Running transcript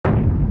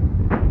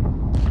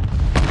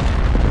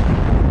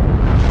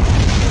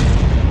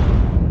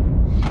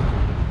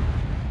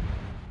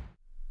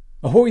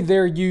Ahoy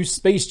there, you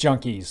space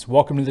junkies.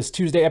 Welcome to this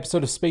Tuesday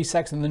episode of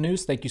SpaceX in the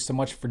News. Thank you so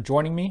much for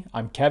joining me.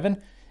 I'm Kevin,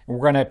 and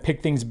we're going to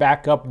pick things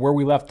back up where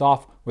we left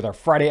off with our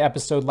Friday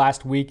episode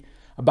last week.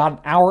 About an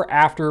hour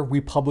after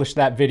we published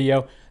that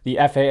video, the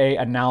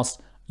FAA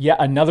announced yet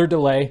another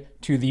delay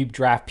to the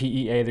draft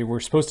PEA they were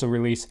supposed to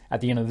release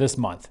at the end of this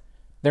month.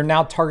 They're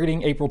now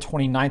targeting April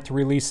 29th to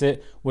release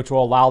it, which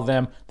will allow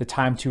them the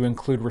time to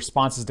include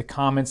responses to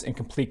comments and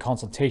complete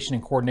consultation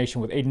and coordination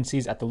with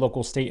agencies at the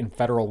local, state, and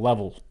federal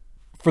level.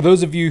 For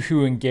those of you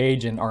who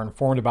engage and are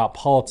informed about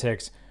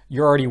politics,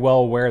 you're already well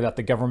aware that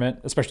the government,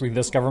 especially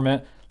this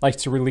government,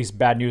 likes to release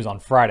bad news on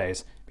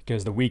Fridays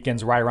because the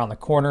weekend's right around the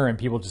corner and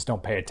people just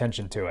don't pay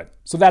attention to it.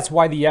 So that's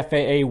why the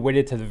FAA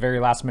waited to the very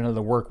last minute of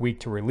the work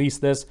week to release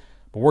this.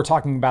 But we're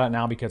talking about it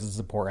now because it's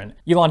important.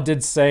 Elon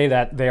did say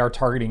that they are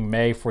targeting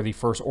May for the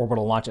first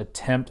orbital launch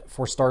attempt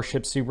for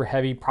Starship Super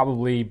Heavy,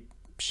 probably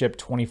ship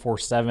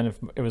 24/7 if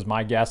it was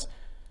my guess.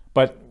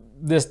 But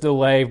this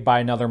delay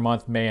by another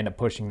month may end up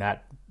pushing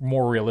that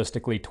more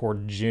realistically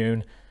toward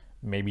June,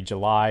 maybe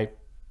July.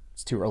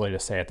 It's too early to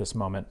say at this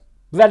moment.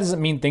 But that doesn't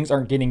mean things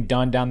aren't getting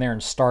done down there in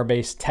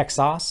Starbase,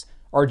 Texas.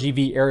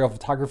 RGV aerial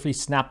photography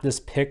snapped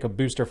this pic of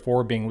Booster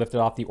 4 being lifted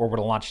off the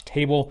orbital launch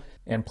table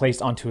and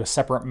placed onto a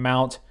separate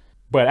mount.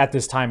 But at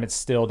this time, it's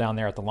still down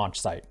there at the launch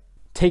site.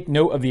 Take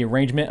note of the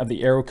arrangement of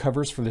the aero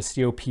covers for the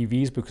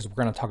COPVs because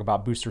we're going to talk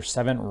about Booster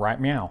 7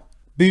 right now.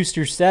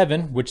 Booster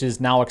 7, which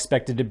is now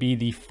expected to be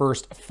the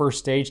first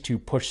stage to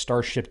push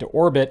Starship to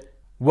orbit,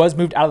 was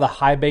moved out of the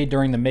high bay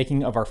during the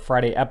making of our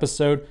Friday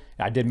episode.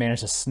 I did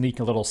manage to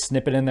sneak a little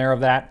snippet in there of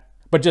that.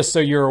 But just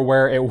so you're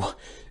aware,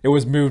 it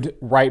was moved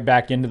right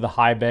back into the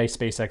high bay.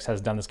 SpaceX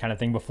has done this kind of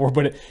thing before,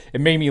 but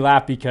it made me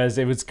laugh because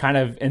it was kind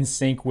of in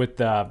sync with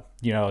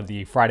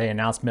the Friday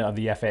announcement of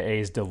the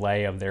FAA's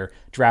delay of their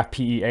draft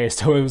PEA.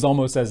 So it was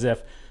almost as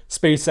if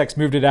SpaceX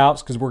moved it out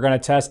because we're going to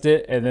test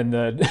it, and then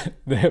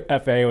the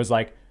FAA was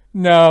like,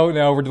 no,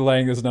 we're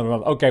delaying this another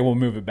month. Okay, we'll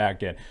move it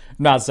back in. I'm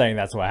not saying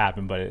that's what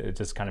happened, but it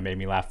just kind of made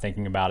me laugh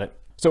thinking about it.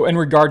 So in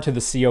regard to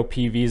the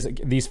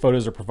COPVs, these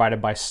photos are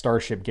provided by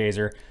Starship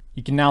Gazer.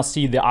 You can now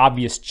see the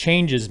obvious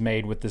changes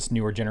made with this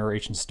newer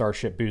generation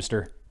Starship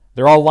booster.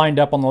 They're all lined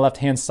up on the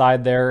left-hand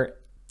side there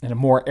in a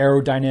more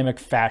aerodynamic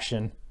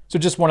fashion. So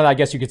just one of, I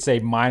guess you could say,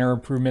 minor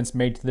improvements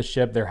made to the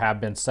ship. There have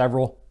been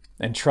several.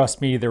 And trust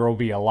me, there will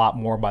be a lot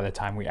more by the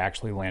time we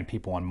actually land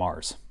people on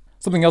Mars.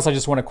 Something else I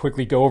just want to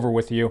quickly go over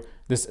with you,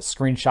 this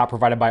screenshot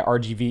provided by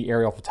RGV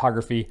aerial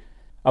photography,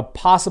 a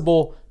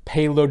possible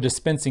payload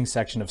dispensing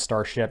section of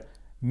Starship,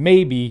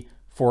 maybe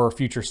for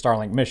future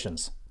Starlink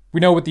missions.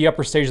 We know with the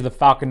upper stage of the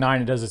Falcon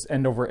 9, it does this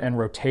end-over-end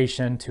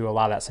rotation to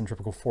allow that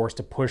centrifugal force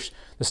to push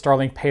the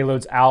Starlink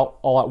payloads out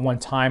all at one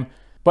time.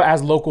 But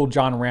as local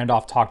John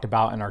Randolph talked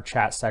about in our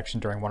chat section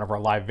during one of our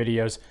live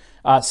videos,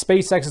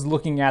 SpaceX is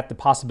looking at the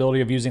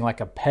possibility of using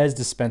like a PEZ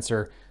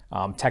dispenser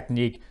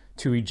technique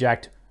to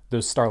eject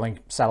those Starlink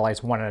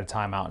satellites one at a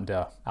time out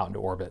into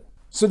orbit.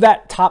 So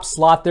that top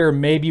slot there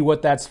may be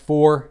what that's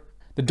for.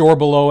 The door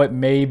below it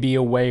may be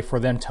a way for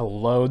them to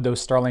load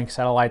those Starlink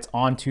satellites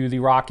onto the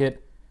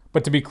rocket.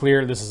 But to be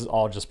clear, this is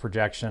all just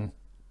projection.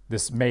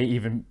 This may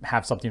even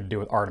have something to do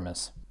with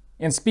Artemis.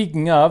 And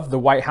speaking of, the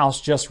White House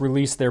just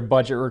released their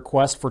budget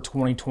request for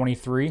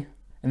 2023,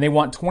 and they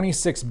want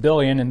 $26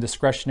 billion in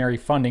discretionary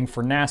funding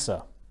for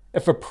NASA.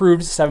 If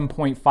approved,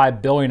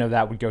 $7.5 billion of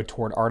that would go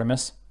toward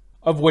Artemis,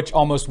 of which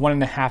almost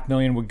 $1.5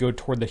 million would go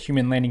toward the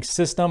human landing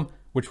system,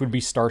 which would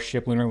be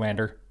Starship Lunar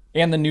Lander,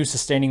 and the new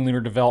Sustaining Lunar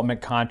Development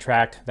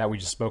contract that we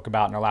just spoke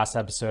about in our last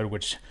episode,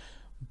 which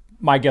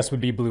my guess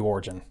would be Blue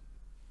Origin.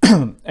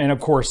 And of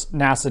course,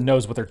 NASA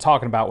knows what they're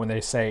talking about when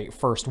they say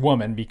first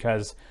woman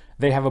because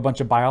they have a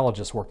bunch of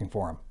biologists working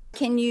for them.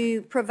 Can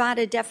you provide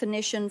a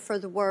definition for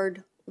the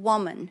word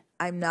woman?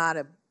 I'm not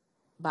a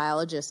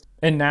biologist.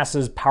 In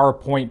NASA's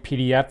PowerPoint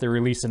PDF, they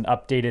released an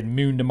updated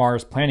Moon to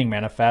Mars planning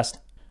manifest,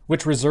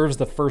 which reserves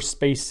the first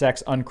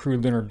SpaceX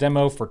uncrewed lunar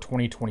demo for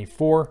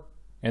 2024,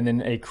 and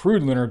then a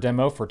crewed lunar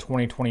demo for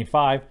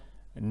 2025,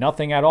 and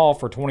nothing at all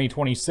for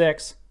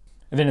 2026.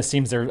 And then it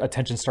seems their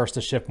attention starts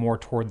to shift more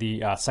toward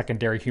the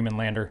secondary human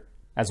lander,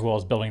 as well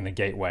as building the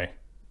gateway.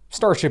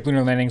 Starship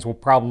lunar landings will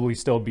probably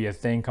still be a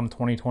thing come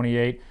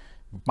 2028.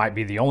 Might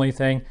be the only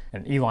thing.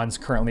 And Elon's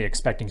currently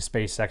expecting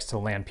SpaceX to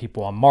land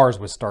people on Mars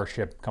with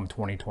Starship come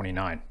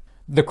 2029.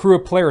 The crew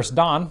of Polaris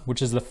Dawn,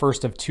 which is the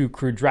first of 2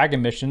 Crew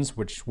Dragon missions,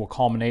 which will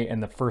culminate in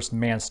the first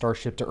manned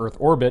Starship to Earth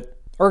orbit,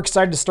 are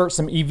excited to start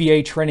some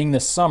EVA training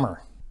this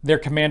summer. Their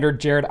commander,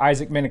 Jared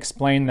Isaacman,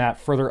 explained that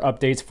further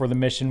updates for the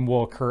mission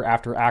will occur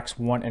after Acts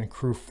 1 and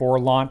Crew 4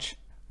 launch.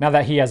 Now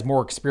that he has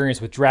more experience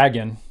with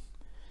Dragon,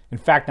 in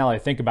fact, now that I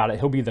think about it,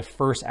 he'll be the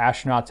first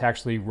astronaut to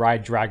actually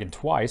ride Dragon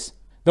twice.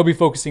 They'll be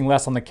focusing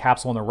less on the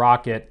capsule and the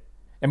rocket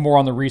and more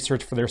on the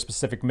research for their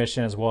specific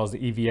mission as well as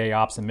the EVA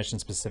ops and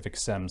mission-specific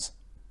sims.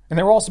 And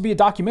there will also be a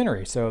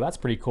documentary, so that's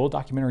pretty cool.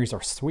 Documentaries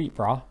are sweet,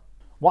 brah.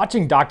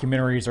 Watching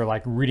documentaries are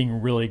like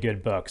reading really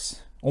good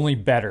books, only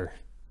better,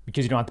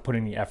 because you don't have to put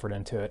any effort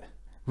into it.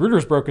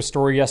 Reuters broke a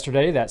story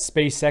yesterday that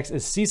SpaceX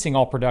is ceasing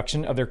all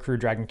production of their Crew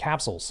Dragon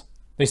capsules.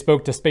 They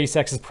spoke to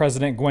SpaceX's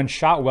president Gwen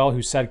Shotwell,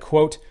 who said,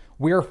 quote,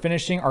 "We are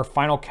finishing our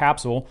final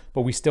capsule,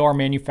 but we still are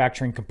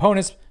manufacturing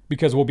components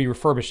because we'll be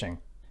refurbishing."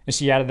 And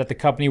she added that the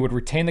company would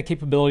retain the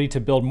capability to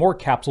build more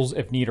capsules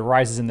if need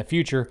arises in the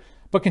future,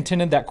 but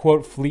contended that,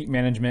 quote, "fleet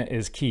management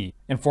is key."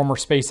 And former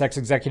SpaceX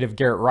executive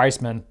Garrett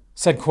Reisman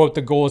said, quote,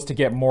 "The goal is to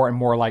get more and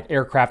more like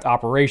aircraft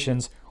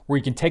operations, where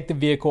you can take the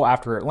vehicle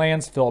after it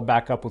lands, fill it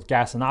back up with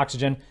gas and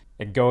oxygen,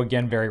 and go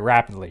again very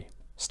rapidly."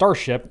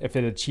 Starship, if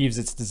it achieves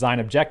its design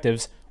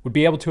objectives, would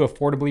be able to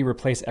affordably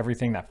replace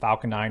everything that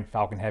Falcon 9,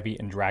 Falcon Heavy,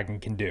 and Dragon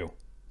can do.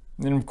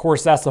 And of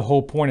course, that's the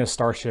whole point of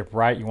Starship,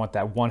 right? You want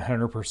that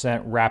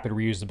 100% rapid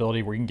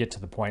reusability where you can get to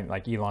the point,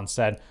 like Elon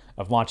said,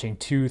 of launching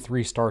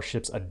 2-3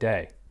 Starships a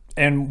day.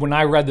 And when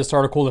I read this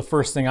article, the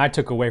first thing I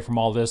took away from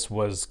all this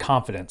was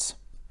confidence.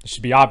 It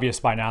should be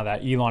obvious by now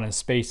that Elon and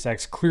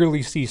SpaceX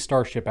clearly see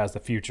Starship as the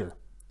future.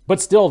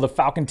 But still, the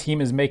Falcon team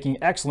is making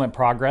excellent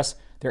progress.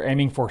 They're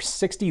aiming for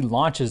 60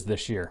 launches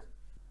this year.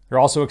 They're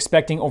also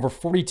expecting over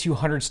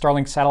 4,200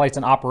 Starlink satellites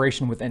in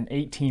operation within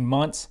 18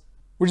 months,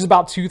 which is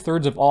about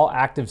 2/3 of all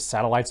active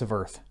satellites of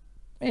Earth.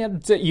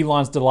 And to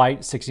Elon's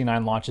delight,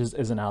 69 launches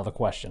isn't out of the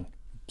question.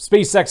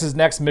 SpaceX's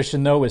next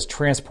mission, though, is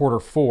Transporter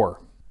 4,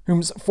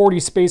 whose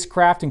 40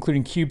 spacecraft,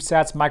 including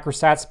CubeSats,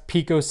 Microsats,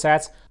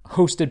 Picosats,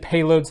 hosted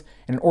payloads,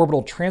 and an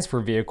orbital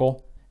transfer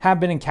vehicle, have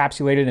been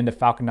encapsulated into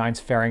Falcon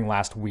 9's fairing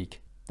last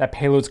week. That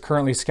payload's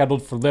currently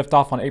scheduled for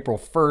liftoff on April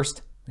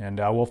 1st, and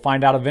we'll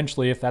find out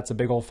eventually if that's a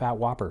big old fat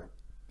whopper.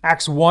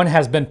 AX-1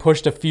 has been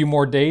pushed a few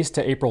more days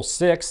to April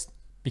 6th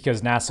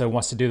because NASA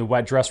wants to do the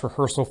wet dress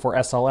rehearsal for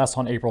SLS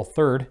on April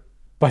 3rd.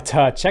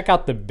 But check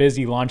out the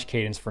busy launch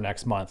cadence for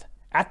next month.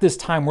 At this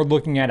time, we're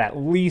looking at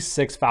least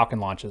 6 Falcon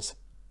launches,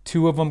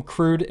 2 of them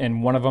crewed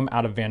and 1 of them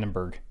out of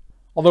Vandenberg.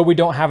 Although we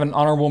don't have an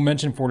honorable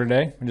mention for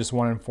today, I just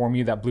want to inform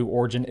you that Blue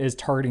Origin is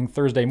targeting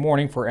Thursday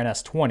morning for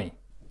NS-20,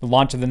 the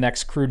launch of the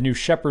next crewed New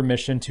Shepard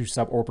mission to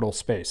suborbital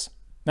space.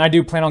 Now, I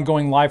do plan on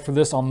going live for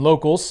this on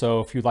Locals,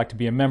 so if you'd like to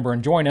be a member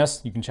and join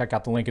us, you can check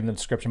out the link in the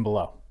description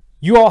below.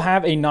 You all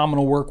have a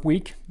nominal work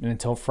week, and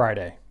until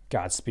Friday,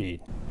 Godspeed.